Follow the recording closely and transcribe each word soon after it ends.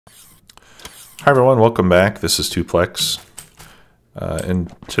Hi everyone, welcome back. This is Tuplex.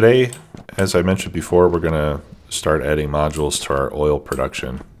 And today, as I mentioned before, we're going to start adding modules to our oil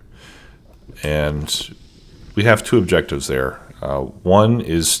production. And we have two objectives there. One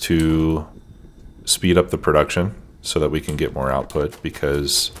is to speed up the production so that we can get more output,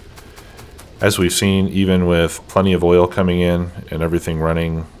 because as we've seen, even with plenty of oil coming in and everything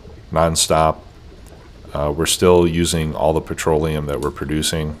running nonstop, we're still using all the petroleum that we're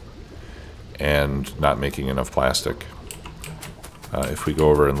producing and not making enough plastic. If we go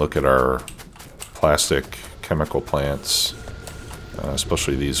over and look at our plastic chemical plants,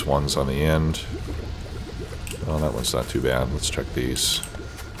 especially these ones on the end, well, that one's not too bad. Let's check these.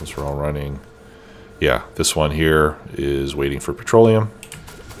 Those are all running. Yeah, this one here is waiting for petroleum.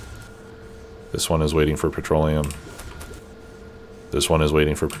 This one is waiting for petroleum. This one is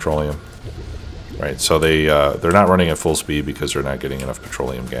waiting for petroleum. Right, so they're not running at full speed because they're not getting enough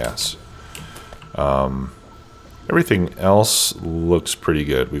petroleum gas. Everything else looks pretty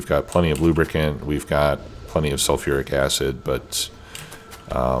good. We've got plenty of lubricant, we've got plenty of sulfuric acid, but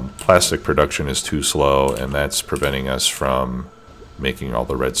plastic production is too slow, and that's preventing us from making all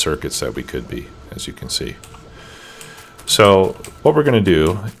the red circuits that we could be, as you can see. So what we're going to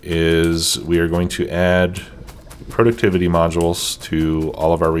do is we are going to add productivity modules to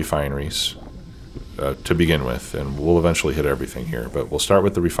all of our refineries to begin with, and we'll eventually hit everything here, but we'll start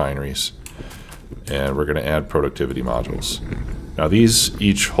with the refineries. And we're going to add productivity modules. Now these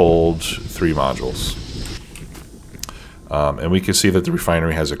each hold 3 modules. And we can see that the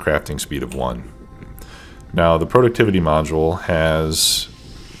refinery has a crafting speed of 1. Now the productivity module has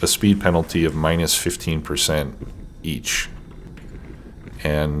a speed penalty of minus 15% each.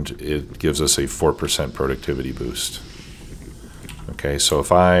 And it gives us a 4% productivity boost. Okay, so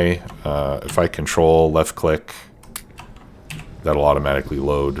if I control left click, that'll automatically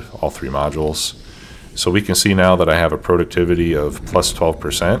load all 3 modules. So we can see now that I have a productivity of plus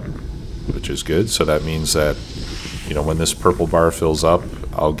 12%, which is good. So that means that, you know, when this purple bar fills up,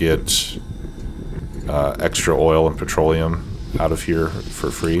 I'll get extra oil and petroleum out of here for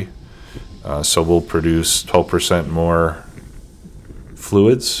free. So we'll produce 12% more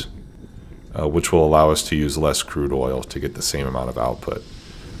fluids, which will allow us to use less crude oil to get the same amount of output.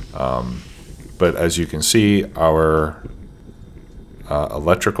 But as you can see, our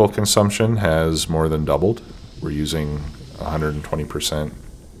electrical consumption has more than doubled. We're using 120%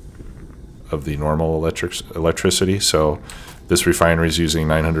 of the normal electricity. So this refinery is using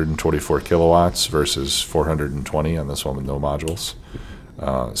 924 kilowatts versus 420 on this one with no modules.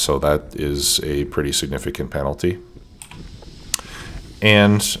 So that is a pretty significant penalty.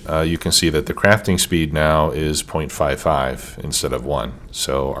 And you can see that the crafting speed now is 0.55 instead of 1.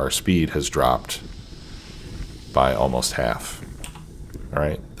 So our speed has dropped by almost half. All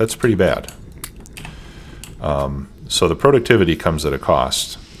right, that's pretty bad. So the productivity comes at a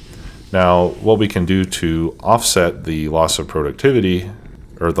cost. Now, what we can do to offset the loss of productivity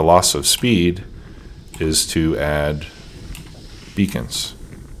or the loss of speed is to add beacons.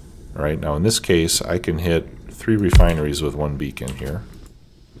 All right, now in this case, I can hit 3 refineries with 1 beacon here.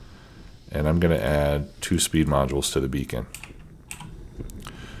 And I'm going to add 2 speed modules to the beacon.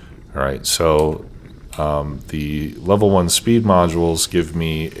 All right, so the level 1 speed modules give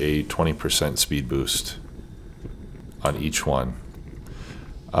me a 20% speed boost on each one.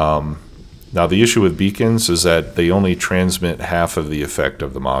 Now the issue with beacons is that they only transmit half of the effect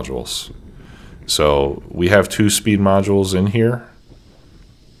of the modules. So we have 2 speed modules in here,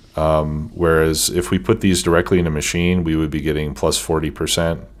 whereas if we put these directly in a machine, we would be getting plus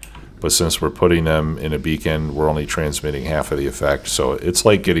 40%. But since we're putting them in a beacon, we're only transmitting half of the effect. So it's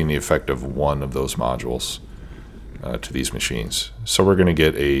like getting the effect of 1 of those modules to these machines. So we're going to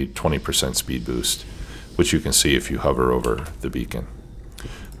get a 20% speed boost, which you can see if you hover over the beacon.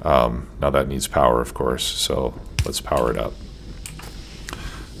 Now that needs power, of course, so let's power it up.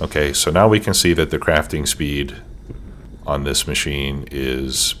 Okay, so now we can see that the crafting speed on this machine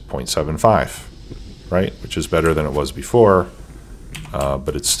is 0.75, right? Which is better than it was before.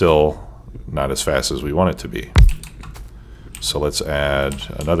 But it's still not as fast as we want it to be. So let's add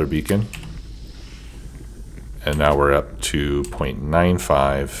another beacon. And now we're up to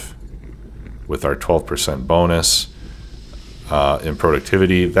 0.95 with our 12% bonus in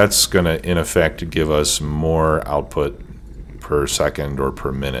productivity. That's going to, in effect, give us more output per second or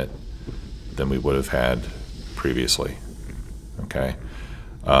per minute than we would have had previously. Okay.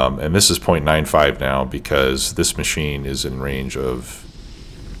 And this is 0.95 now because this machine is in range of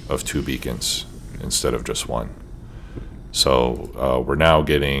 2 beacons instead of just 1. So we're now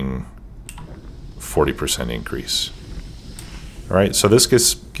getting 40% increase. All right, so this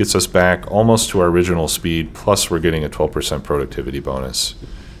gets us back almost to our original speed, plus we're getting a 12% productivity bonus.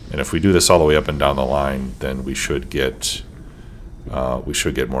 And if we do this all the way up and down the line, then we should get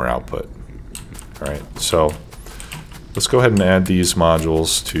more output. All right, so let's go ahead and add these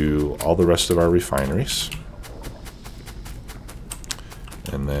modules to all the rest of our refineries.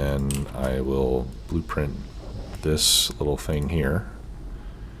 And then I will blueprint this little thing here,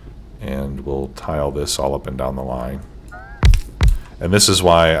 and we'll tile this all up and down the line. And this is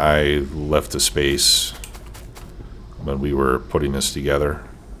why I left a space when we were putting this together,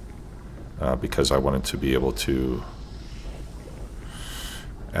 because I wanted to be able to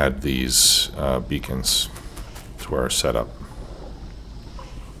add these beacons to our setup.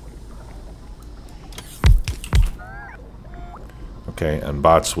 Okay, and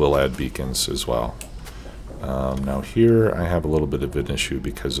bots will add beacons as well. Now here I have a little bit of an issue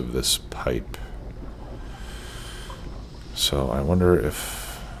because of this pipe. So I wonder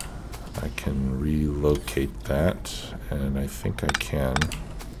if I can relocate that, and I think I can.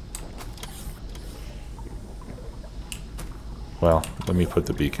 Well, let me put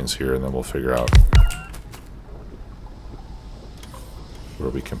the beacons here and then we'll figure out where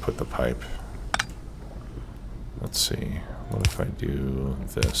we can put the pipe. Let's see, what if I do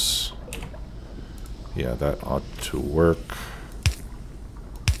this? Yeah, that ought to work.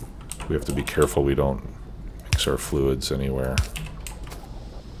 We have to be careful we don't mix our fluids anywhere.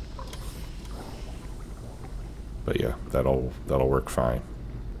 But yeah, that'll work fine.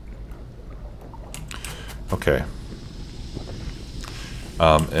 Okay.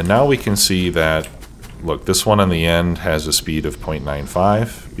 And now we can see that, look, this one on the end has a speed of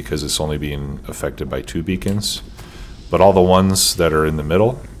 0.95 because it's only being affected by 2 beacons. But all the ones that are in the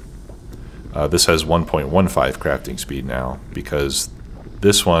middle, this has 1.15 crafting speed now because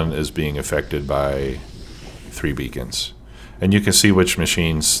this one is being affected by 3 beacons. And you can see which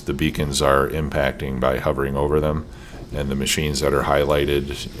machines the beacons are impacting by hovering over them, and the machines that are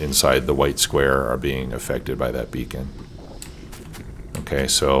highlighted inside the white square are being affected by that beacon. Okay,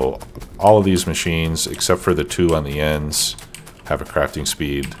 so all of these machines, except for the 2 on the ends, have a crafting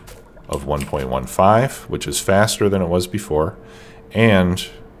speed of 1.15, which is faster than it was before, and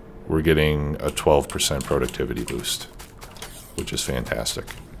we're getting a 12% productivity boost, which is fantastic.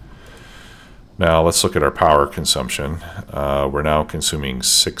 Now let's look at our power consumption. We're now consuming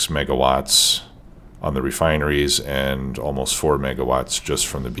 6 megawatts on the refineries and almost 4 megawatts just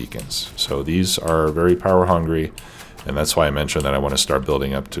from the beacons. So these are very power hungry, and that's why I mentioned that I want to start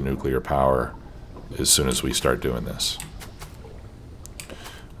building up to nuclear power as soon as we start doing this.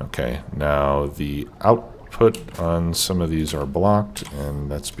 Okay, now the output on some of these are blocked,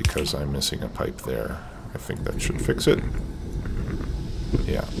 and that's because I'm missing a pipe there. I think that should fix it.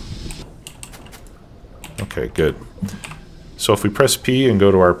 Yeah. Okay, good. So if we press P and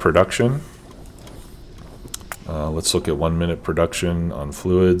go to our production, let's look at 1 minute production on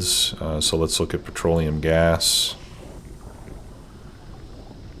fluids. So let's look at petroleum gas.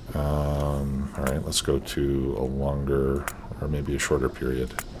 All right, let's go to a longer or maybe a shorter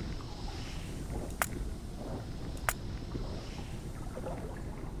period.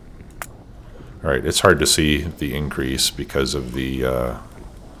 All right, it's hard to see the increase because of the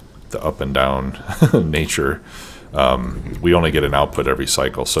up and down nature. We only get an output every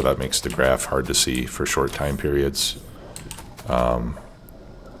cycle, so that makes the graph hard to see for short time periods. But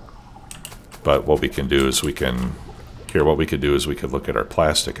what we can do is we could look at our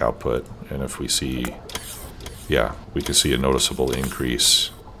plastic output, and if we see, yeah, we can see a noticeable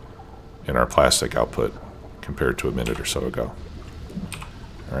increase in our plastic output compared to a minute or so ago.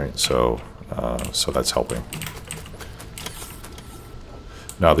 All right, so that's helping.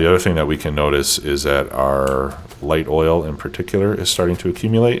 Now the other thing that we can notice is that our light oil in particular is starting to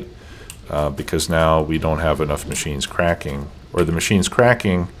accumulate because now we don't have enough machines cracking, or the machines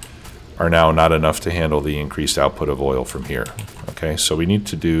cracking are now not enough to handle the increased output of oil from here. Okay, so we need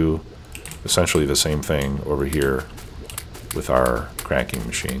to do essentially the same thing over here with our cracking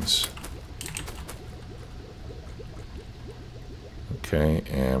machines. Okay,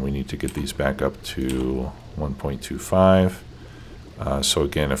 and we need to get these back up to 1.25. So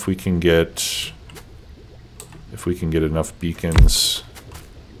again, if we can get enough beacons,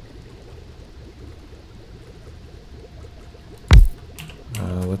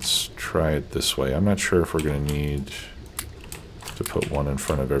 let's try it this way. I'm not sure if we're going to need to put one in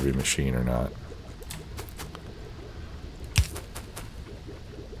front of every machine or not.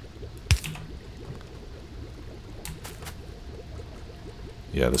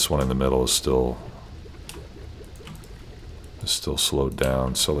 Yeah, this one in the middle is still slowed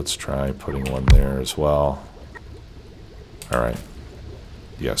down, so let's try putting one there as well. All right.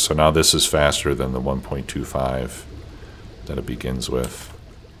 Yeah, so now this is faster than the 1.25 that it begins with.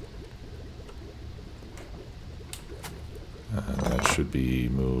 And that should be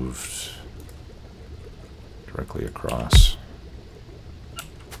moved directly across.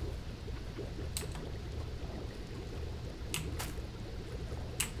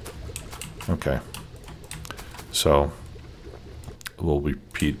 Okay. So we'll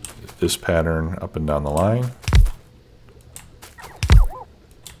repeat this pattern up and down the line.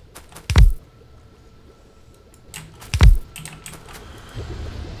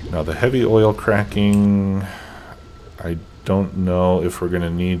 Now the heavy oil cracking, I don't know if we're going to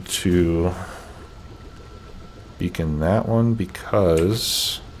need to beacon that one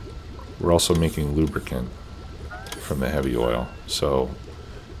because we're also making lubricant from the heavy oil, so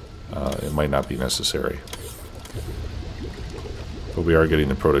it might not be necessary. But we are getting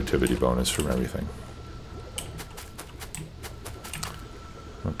the productivity bonus from everything.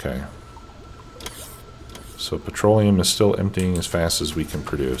 Okay. So petroleum is still emptying as fast as we can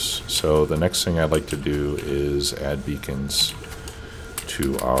produce. So the next thing I'd like to do is add beacons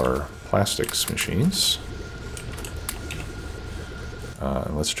to our plastics machines.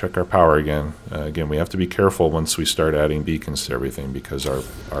 And let's check our power again. Again, we have to be careful once we start adding beacons to everything because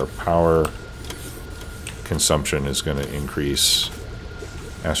our power consumption is going to increase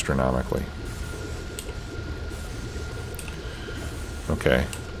astronomically. Okay.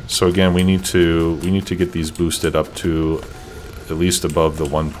 So again, we need to get these boosted up to at least above the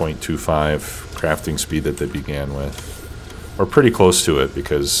 1.25 crafting speed that they began with, or pretty close to it,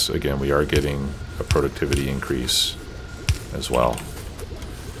 because again we are getting a productivity increase as well.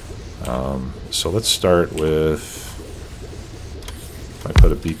 So let's start with, if I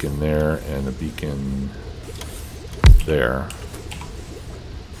put a beacon there and a beacon there.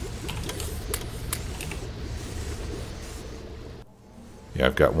 Yeah,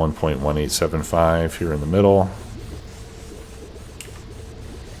 I've got 1.1875 here in the middle.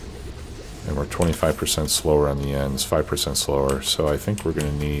 And we're 25% slower on the ends, 5% slower. So I think we're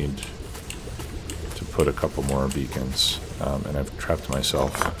going to need to put a couple more beacons. And I've trapped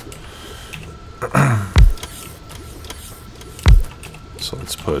myself. So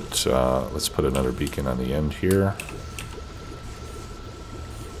let's put another beacon on the end here.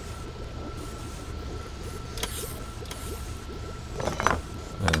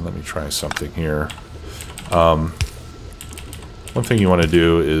 And let me try something here. One thing you want to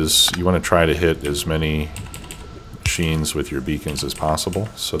do is you want to try to hit as many machines with your beacons as possible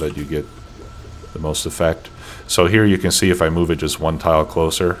so that you get the most effect. So here you can see if I move it just one tile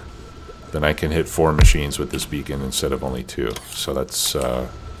closer, then I can hit 4 machines with this beacon instead of only 2. So that's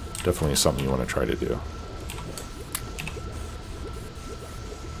definitely something you want to try to do.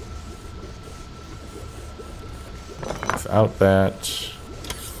 Without that,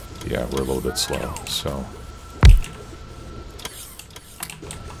 yeah, we're a little bit slow, so.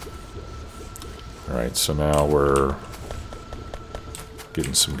 Alright, so now we're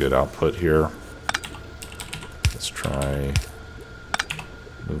getting some good output here. Let's try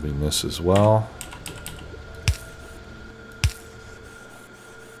moving this as well.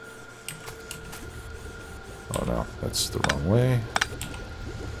 Oh no, that's the wrong way.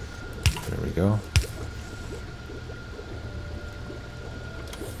 There we go.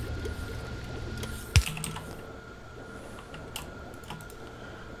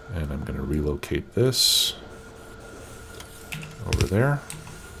 And I'm going to relocate this over there.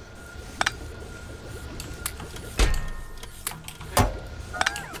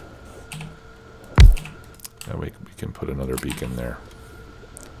 That way we can put another beacon there.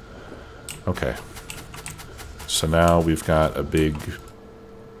 Okay. So now we've got a big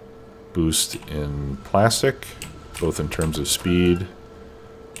boost in plastic, both in terms of speed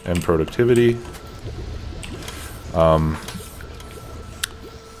and productivity.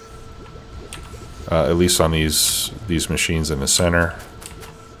 At least on these machines in the center.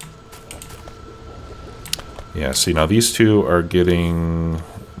 Yeah, see now these two are getting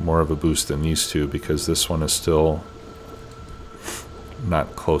more of a boost than these two because this one is still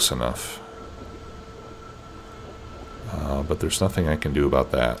not close enough. But there's nothing I can do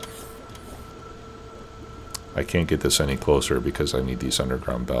about that. I can't get this any closer because I need these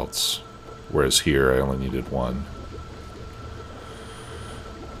underground belts. Whereas here I only needed 1.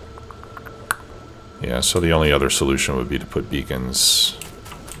 Yeah, so the only other solution would be to put beacons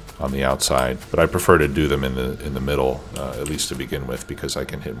on the outside, but I prefer to do them in the middle, at least to begin with, because I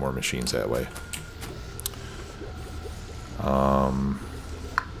can hit more machines that way.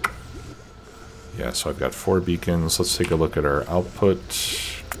 Yeah, so I've got 4 beacons. Let's take a look at our output.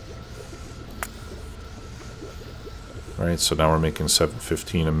 All right, so now we're making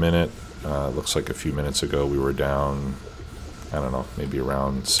 715 a minute. Looks like a few minutes ago we were down, I don't know, maybe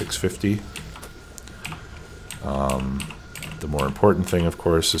around 650. The more important thing, of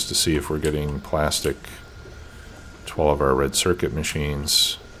course, is to see if we're getting plastic to all of our red circuit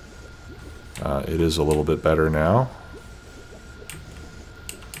machines. It is a little bit better now.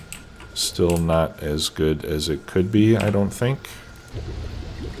 Still not as good as it could be, I don't think.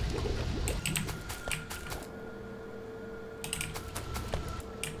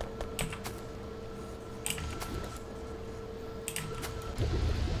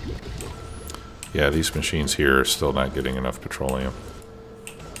 Yeah, these machines here are still not getting enough petroleum.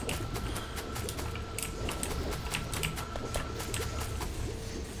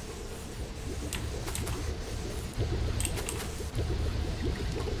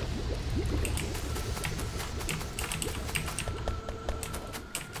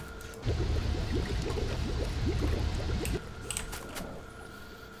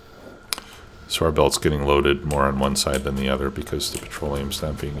 So our belt's getting loaded more on one side than the other because the petroleum's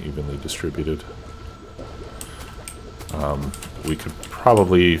not being evenly distributed. We could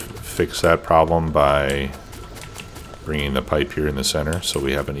probably fix that problem by bringing the pipe here in the center so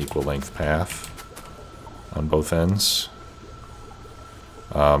we have an equal length path on both ends.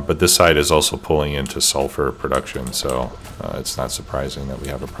 But this side is also pulling into sulfur production, so it's not surprising that we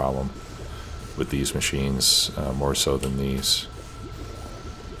have a problem with these machines more so than these.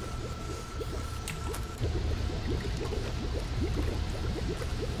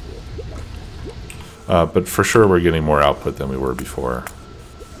 But for sure we're getting more output than we were before.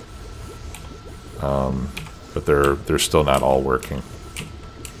 But they're still not all working.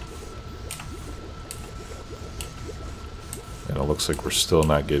 And it looks like we're still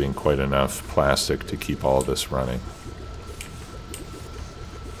not getting quite enough plastic to keep all this running.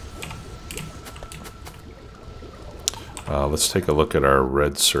 Let's take a look at our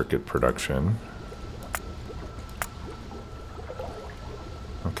red circuit production.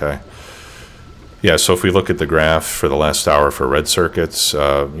 Okay. Yeah, so if we look at the graph for the last hour for red circuits,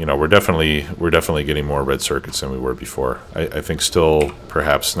 you know, we're definitely getting more red circuits than we were before. I think still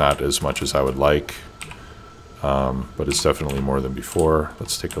perhaps not as much as I would like, but it's definitely more than before.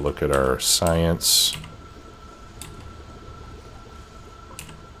 Let's take a look at our science.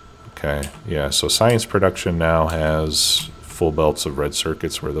 Okay, yeah, so science production now has full belts of red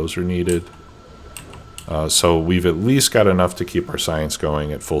circuits where those are needed. So we've at least got enough to keep our science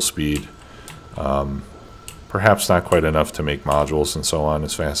going at full speed. Perhaps not quite enough to make modules and so on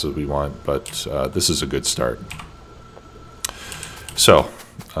as fast as we want, but this is a good start. So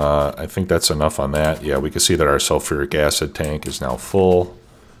I think that's enough on that. Yeah, we can see that our sulfuric acid tank is now full.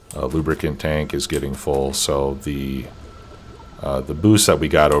 Lubricant tank is getting full, so the boost that we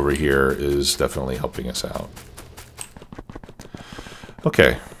got over here is definitely helping us out.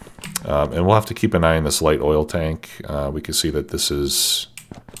 Okay, and we'll have to keep an eye on this light oil tank. We can see that this is,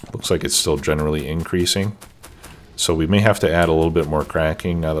 looks like it's still generally increasing. So we may have to add a little bit more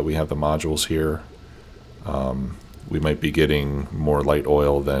cracking now that we have the modules here. We might be getting more light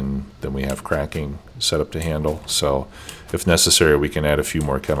oil than we have cracking set up to handle. So if necessary, we can add a few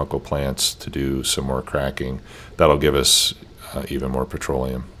more chemical plants to do some more cracking. That'll give us even more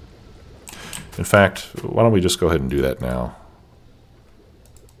petroleum. In fact, why don't we just go ahead and do that now?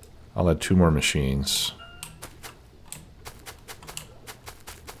 I'll add 2 more machines.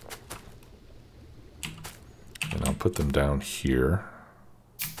 And I'll put them down here.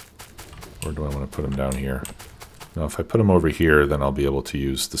 Or do I want to put them down here? Now, if I put them over here, then I'll be able to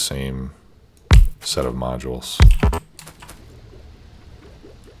use the same set of modules.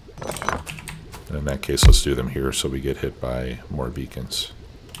 And in that case, let's do them here so we get hit by more beacons.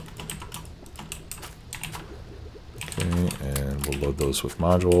 Okay, and we'll load those with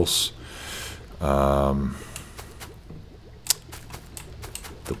modules. The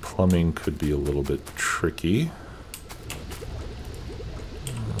plumbing could be a little bit tricky.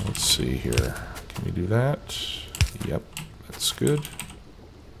 Let's see here. Can we do that? Yep, that's good.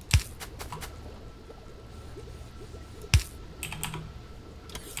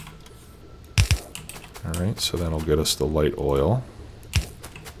 All right, so that'll get us the light oil.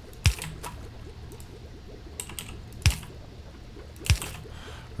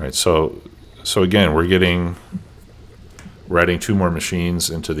 All right, so again, we're adding 2 more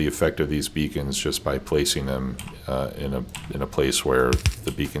machines into the effect of these beacons just by placing them in a place where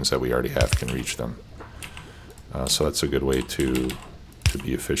the beacons that we already have can reach them. So that's a good way to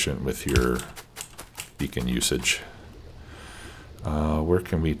be efficient with your beacon usage. Where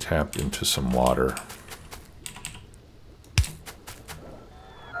can we tap into some water?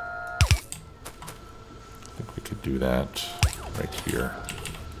 I think we could do do that right here.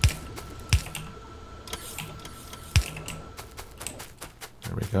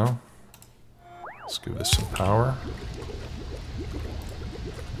 There we go. Let's give this some power.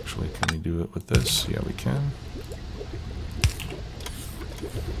 Actually, can we do it with this? Yeah, we can.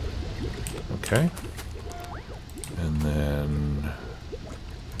 Okay. And then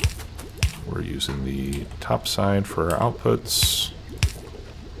we're using the top side for our outputs.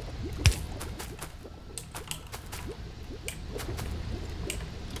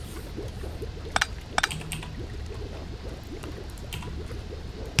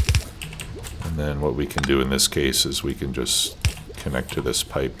 And then what we can do in this case is we can just connect to this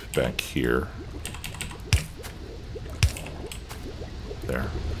pipe back here. There.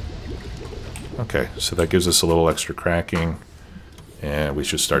 Okay, so that gives us a little extra cracking, and we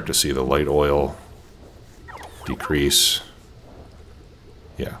should start to see the light oil decrease.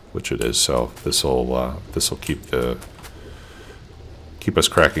 Yeah, which it is. So this will keep us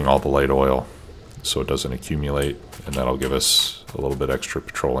cracking all the light oil, so it doesn't accumulate, and that'll give us a little bit extra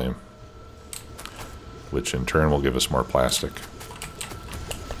petroleum, which in turn will give us more plastic.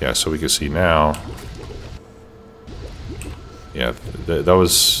 Yeah, so we can see now. Yeah, that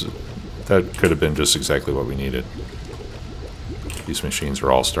could have been just exactly what we needed. These machines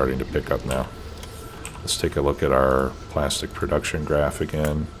are all starting to pick up now. Let's take a look at our plastic production graph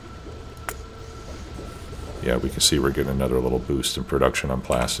again. Yeah, we can see we're getting another little boost in production on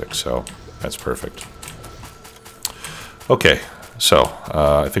plastic, so that's perfect. Okay, so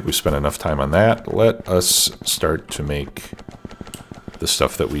I think we spent enough time on that. Let us start to make the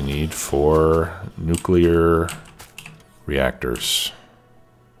stuff that we need for nuclear reactors.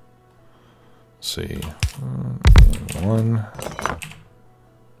 Let's see, one.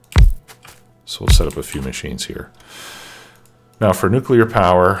 So we'll set up a few machines here. Now for nuclear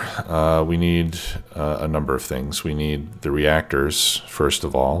power, we need a number of things. We need the reactors, first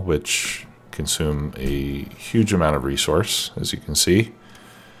of all, which consume a huge amount of resource, as you can see.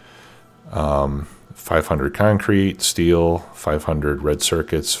 500 concrete, steel, 500 red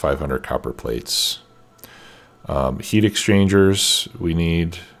circuits, 500 copper plates. Heat exchangers we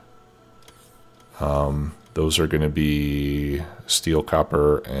need. Those are going to be steel,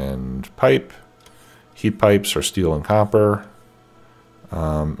 copper, and pipe. Heat pipes are steel and copper.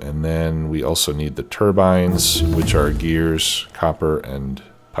 And then we also need the turbines, which are gears, copper, and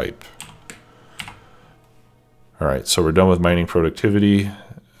pipe. All right, so we're done with mining productivity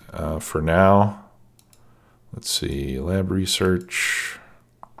for now. Let's see, lab research.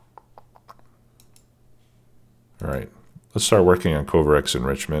 All right, let's start working on Covarex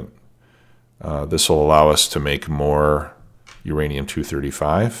enrichment. This will allow us to make more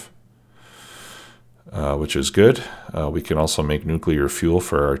uranium-235, which is good. We can also make nuclear fuel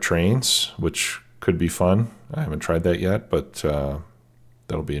for our trains, which could be fun. I haven't tried that yet, but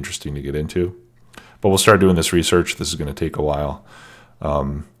that'll be interesting to get into. But we'll start doing this research. This is going to take a while.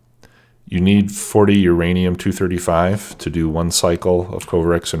 You need 40 uranium-235 to do one cycle of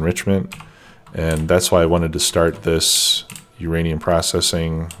Covarex enrichment, and that's why I wanted to start this uranium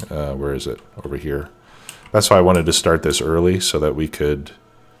processing. Where is it? Over here. That's why I wanted to start this early, so that we could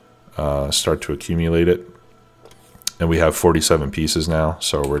start to accumulate it. And we have 47 pieces now,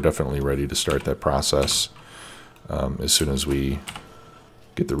 so we're definitely ready to start that process as soon as we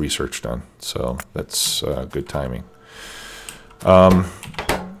get the research done. So that's good timing.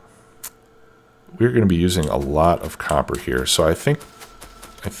 We're going to be using a lot of copper here, so I think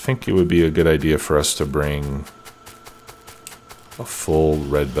it would be a good idea for us to bring a full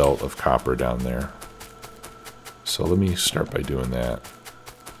red belt of copper down there. So let me start by doing that.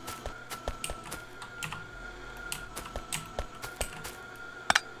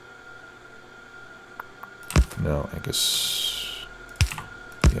 No, I guess,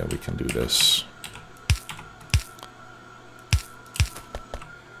 yeah, we can do this.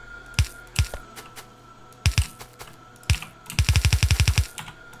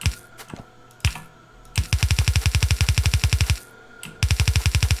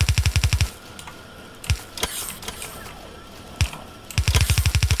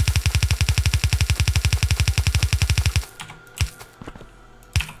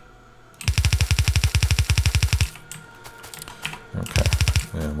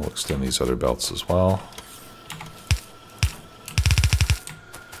 And we'll extend these other belts as well.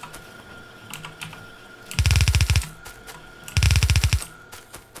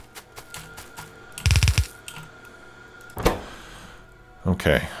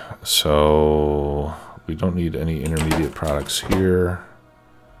 Okay, so we don't need any intermediate products here.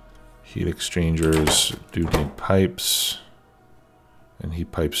 Heat exchangers do need pipes. And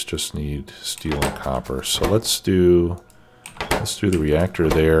heat pipes just need steel and copper. So let's do the reactor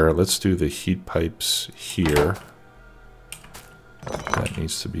there. Let's do the heat pipes here. That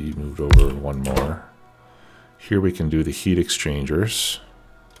needs to be moved over one more. Here we can do the heat exchangers.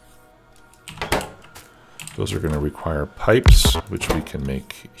 Those are going to require pipes, which we can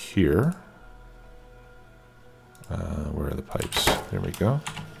make here. Where are the pipes? There we go.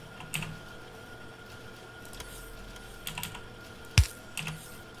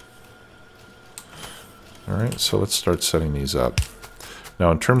 All right, so let's start setting these up.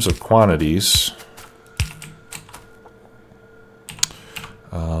 Now, in terms of quantities,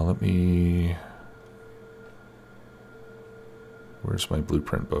 where's my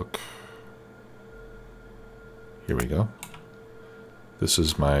blueprint book? Here we go. This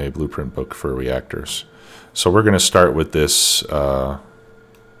is my blueprint book for reactors. So we're going to start with this. We're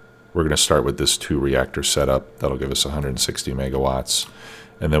going to start with this 2 reactor setup. That'll give us 160 megawatts,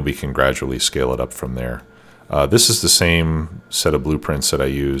 and then we can gradually scale it up from there. This is the same set of blueprints that I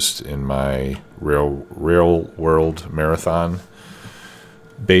used in my Railworld marathon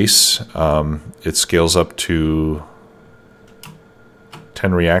base. It scales up to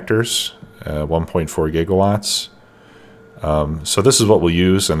 10 reactors, 1.4 gigawatts. So this is what we'll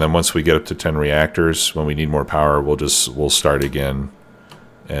use, and then once we get up to 10 reactors, when we need more power, we'll start again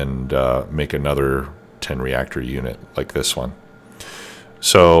and make another 10 reactor unit like this one.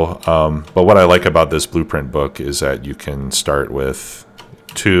 So, but what I like about this blueprint book is that you can start with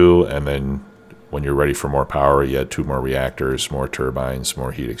 2, and then when you're ready for more power, you add 2 more reactors, more turbines,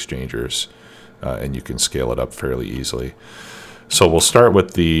 more heat exchangers, and you can scale it up fairly easily. So we'll start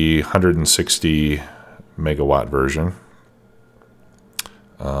with the 160 megawatt version.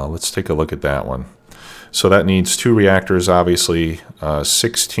 Let's take a look at that one. So that needs 2 reactors, obviously,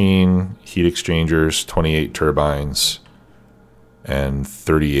 16 heat exchangers, 28 turbines, and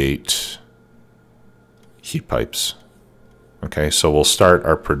 38 heat pipes. Okay, so we'll start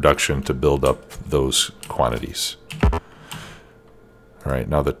our production to build up those quantities. All right,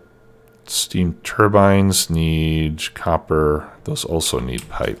 now the steam turbines need copper. Those also need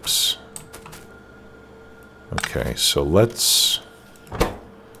pipes. Okay, so let's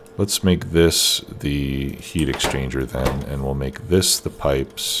make this the heat exchanger then, and we'll make this the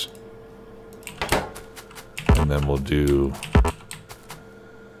pipes. And then we'll do,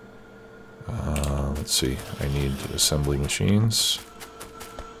 let's see, I need assembly machines.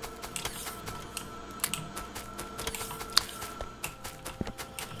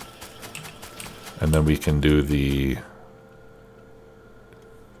 And then we can do the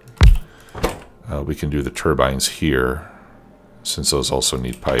turbines here, since those also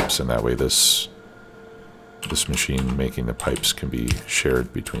need pipes, and that way this machine making the pipes can be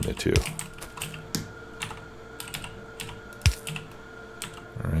shared between the 2.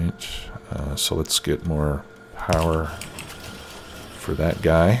 All right, so let's get more power for that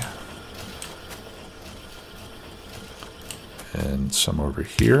guy. And some over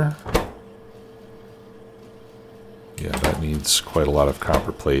here. Yeah, that needs quite a lot of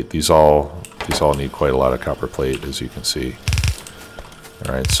copper plate. These all need quite a lot of copper plate, as you can see.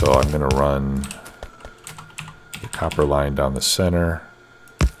 All right, so I'm going to run the copper line down the center.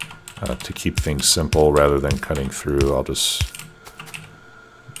 To keep things simple, rather than cutting through, I'll just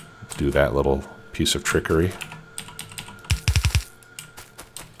do that little piece of trickery.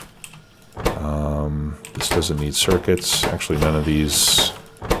 This doesn't need circuits. Actually, none of these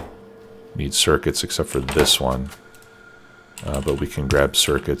need circuits except for this one. But we can grab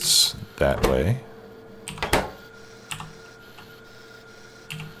circuits that way.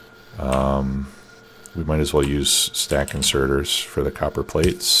 We might as well use stack inserters for the copper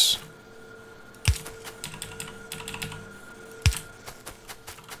plates.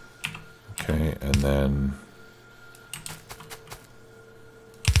 Okay, and then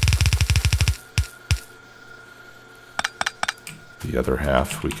the other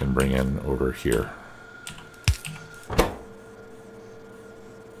half we can bring in over here.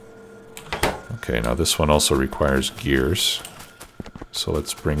 Okay, now this one also requires gears. So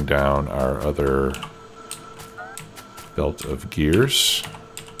let's bring down our other belt of gears,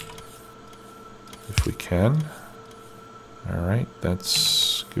 if we can. All right,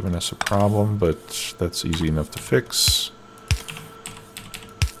 that's given us a problem, but that's easy enough to fix.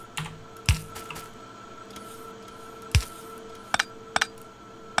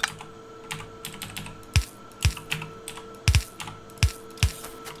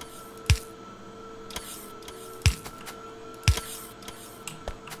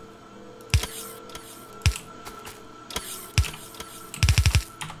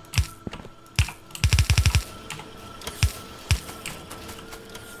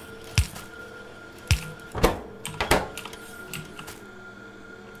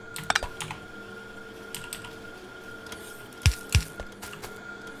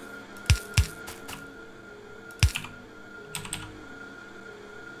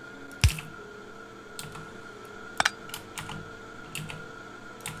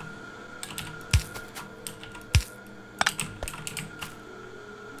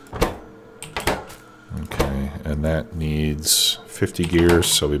 And that needs 50 gears,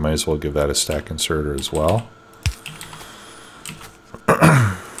 so we might as well give that a stack inserter as well.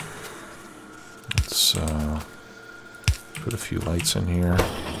 Let's put a few lights in here.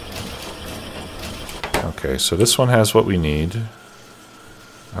 Okay, so this one has what we need.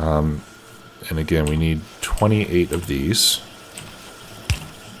 And again, we need 28 of these.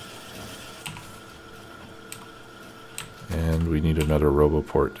 And we need another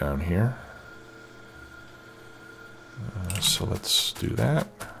RoboPort down here. So let's do that.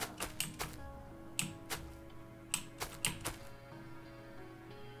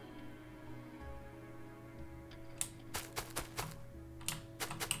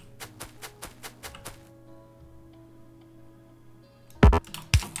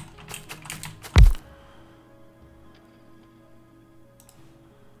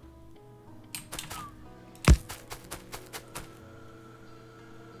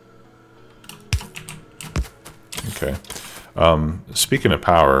 Okay. Speaking of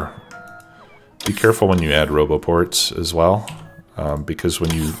power, be careful when you add RoboPorts as well, because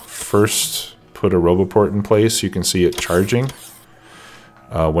when you first put a RoboPort in place, you can see it charging.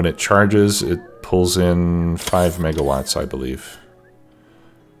 When it charges, it pulls in 5 megawatts, I believe.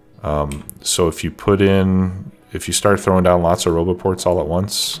 So if you start throwing down lots of RoboPorts all at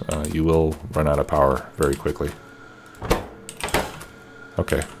once, you will run out of power very quickly.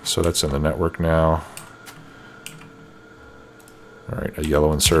 Okay, so that's in the network now. Alright, a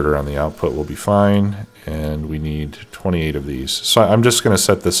yellow inserter on the output will be fine, and we need 28 of these. So I'm just going to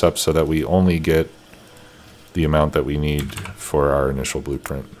set this up so that we only get the amount that we need for our initial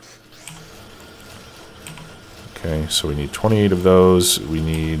blueprint. Okay, so we need 28 of those. We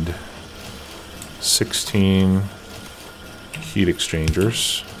need 16 heat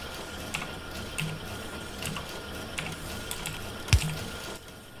exchangers.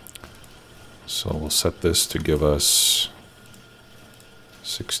 So we'll set this to give us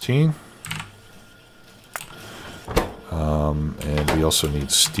 16. And we also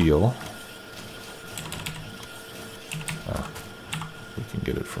need steel. We can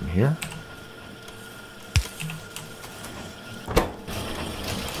get it from here.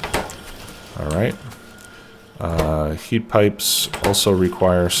 Alright. Heat pipes also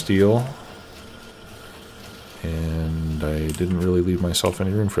require steel. And I didn't really leave myself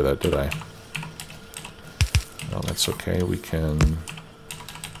any room for that, did I? Well, that's okay. We can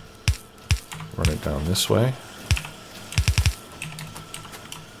run it down this way.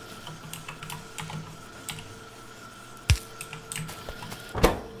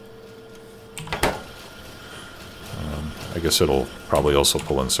 I guess it'll probably also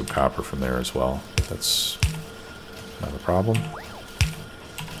pull in some copper from there as well. That's not a problem.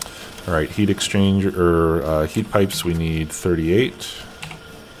 All right, heat exchanger or heat pipes. We need 38.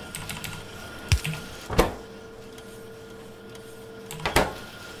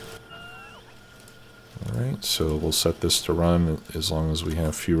 So we'll set this to run as long as we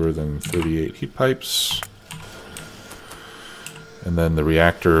have fewer than 38 heat pipes. And then the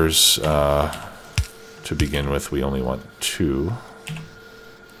reactors, to begin with, we only want 2.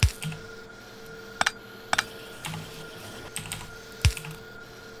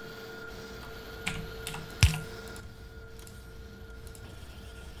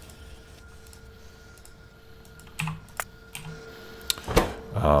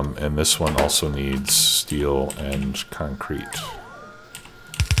 And this one also needs steel and concrete.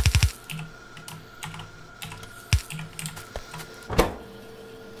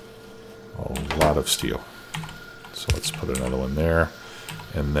 A lot of steel. So let's put another one there.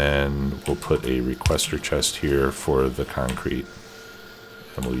 And then we'll put a requester chest here for the concrete.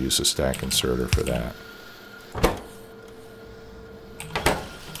 And we'll use a stack inserter for that.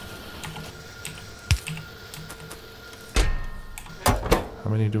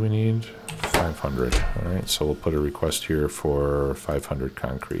 How many do we need? 500. All right, so we'll put a request here for 500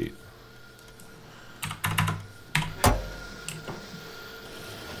 concrete.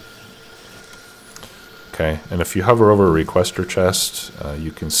 Okay, and if you hover over a requester chest,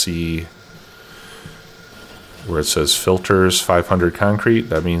 you can see where it says filters 500 concrete.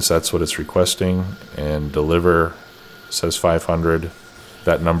 That means that's what it's requesting. And deliver says 500.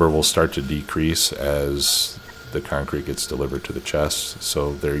 That number will start to decrease as the concrete gets delivered to the chest.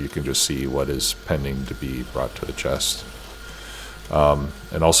 So there you can just see what is pending to be brought to the chest.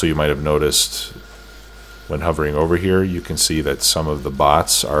 And also you might have noticed when hovering over here, you can see that some of the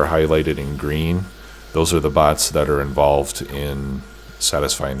bots are highlighted in green. Those are the bots that are involved in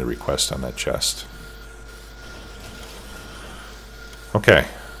satisfying the request on that chest. Okay,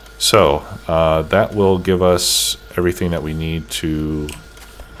 so that will give us everything that we need to,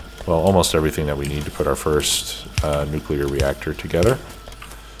 well, almost everything that we need to put our first nuclear reactor together.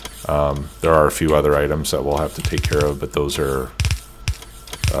 There are a few other items that we'll have to take care of, but those are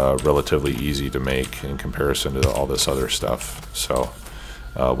relatively easy to make in comparison to all this other stuff. So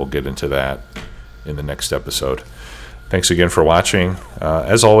we'll get into that in the next episode. Thanks again for watching.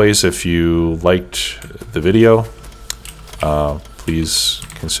 As always, if you liked the video, please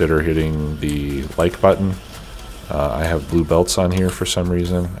consider hitting the like button. I have blue belts on here for some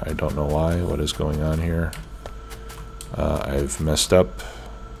reason. I don't know why. What is going on here? I've messed up.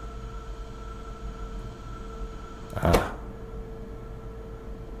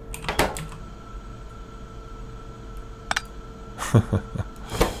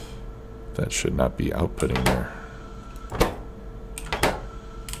 That should not be outputting there.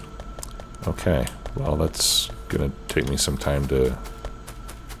 Okay, well, that's gonna take me some time to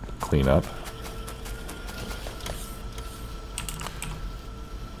clean up.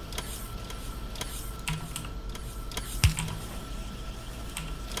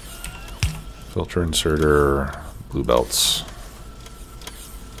 Filter inserter, blue belts.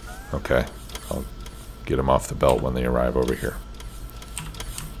 Okay, I'll get them off the belt when they arrive over here.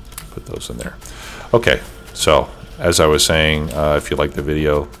 Put those in there. Okay, so as I was saying, if you like the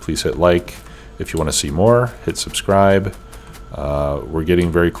video, please hit like. If you want to see more, hit subscribe. We're getting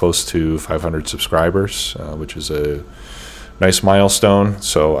very close to 500 subscribers, which is a nice milestone.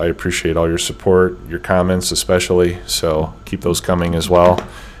 So I appreciate all your support, your comments especially. So keep those coming as well.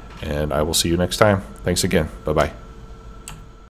 And I will see you next time. Thanks again. Bye-bye.